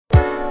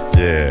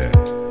Yeah.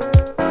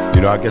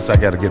 You know, I guess I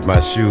gotta get my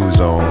shoes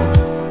on.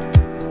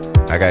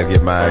 I gotta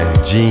get my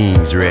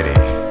jeans ready.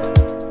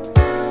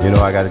 You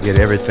know, I gotta get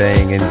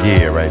everything in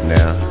gear right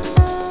now,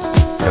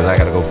 'cause I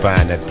gotta go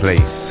find that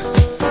place.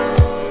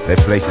 That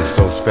place is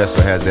so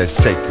special, has that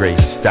sacred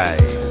style.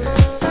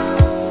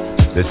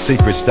 The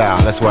secret style,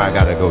 that's where I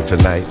gotta go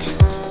tonight.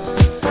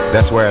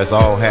 That's where it's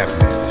all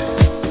happening.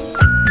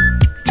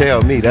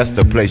 Tell me that's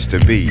the place to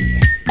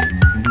be.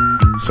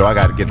 So I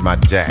gotta get my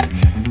jack.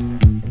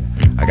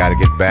 I gotta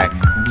get back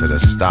to the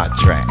start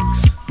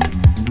tracks.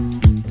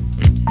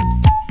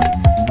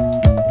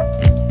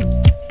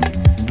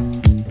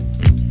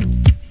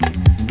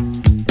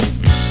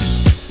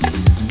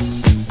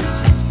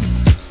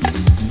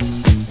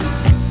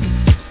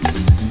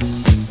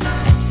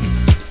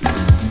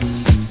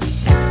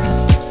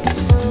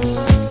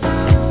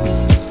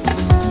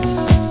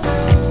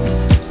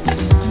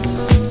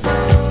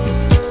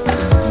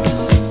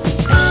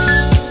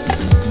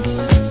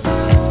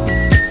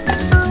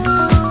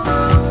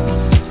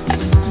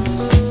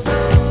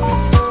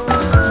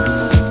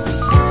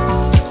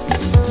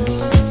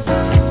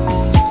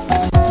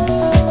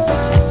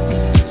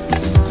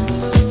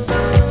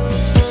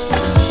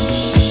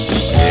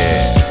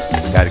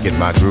 Gotta get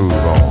my groove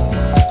on,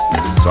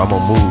 so I'm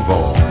gonna move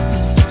on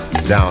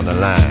down the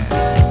line.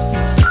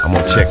 I'm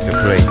gonna check the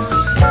place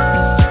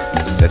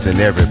that's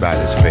in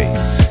everybody's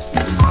face.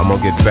 I'm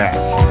gonna get back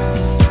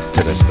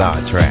to the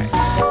start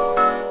tracks.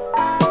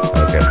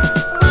 Okay.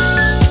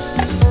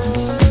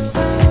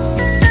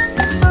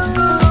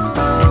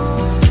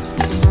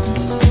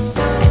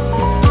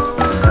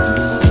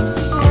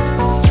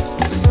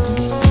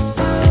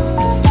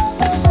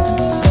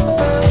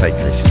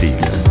 Sacred steel.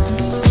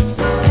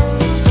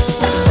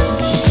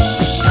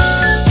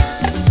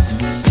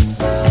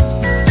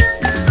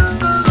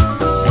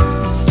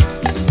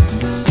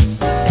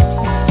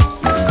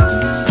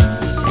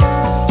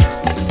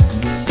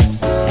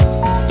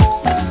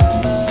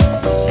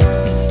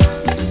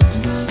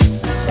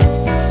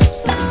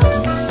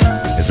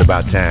 It's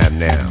about time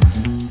now.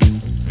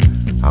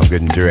 I'm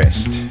getting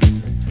dressed.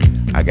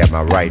 I got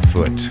my right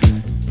foot.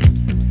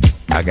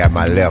 I got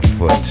my left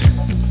foot.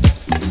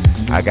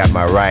 I got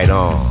my right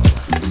arm.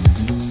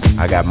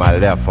 I got my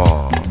left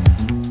arm.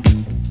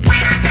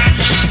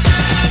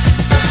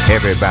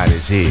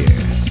 Everybody's here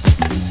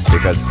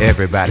because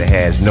everybody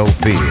has no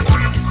fear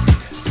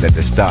that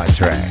the Star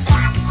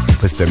Tracks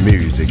puts the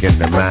music in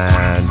the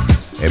mind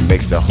and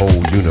makes the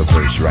whole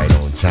universe right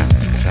on time.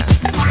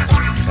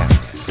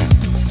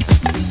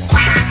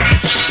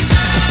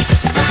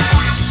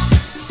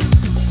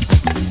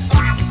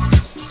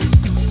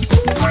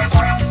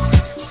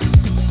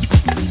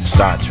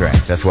 Star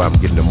Tracks, that's why I'm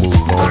getting the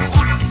move on,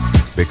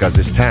 because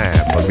it's time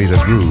for me to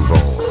groove on.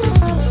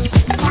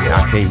 And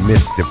I can't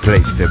miss the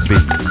place to be.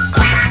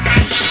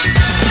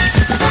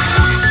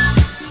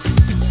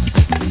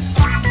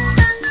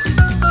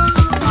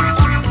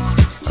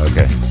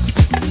 Okay.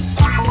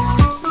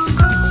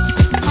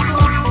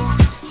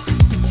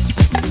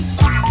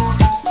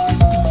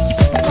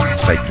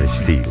 Sacred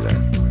steel.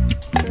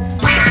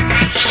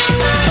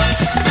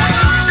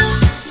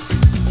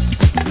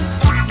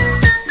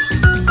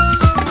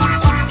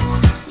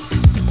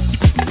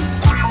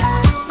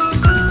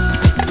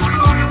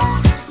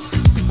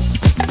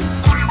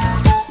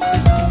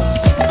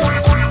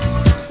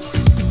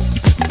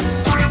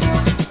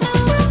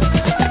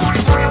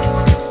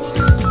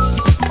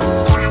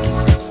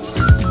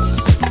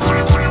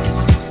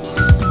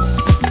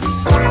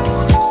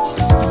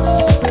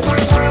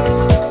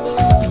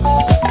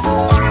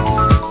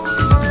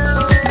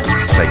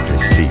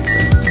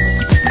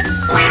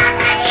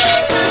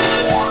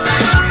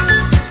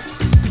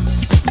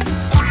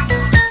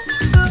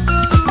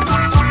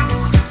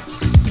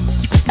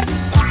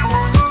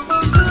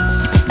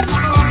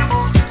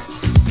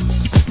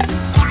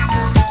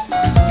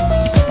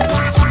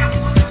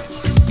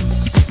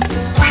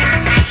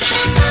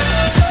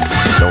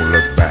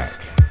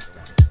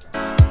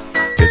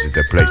 This is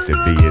the place to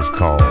be. It's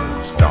called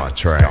Star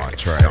Trek.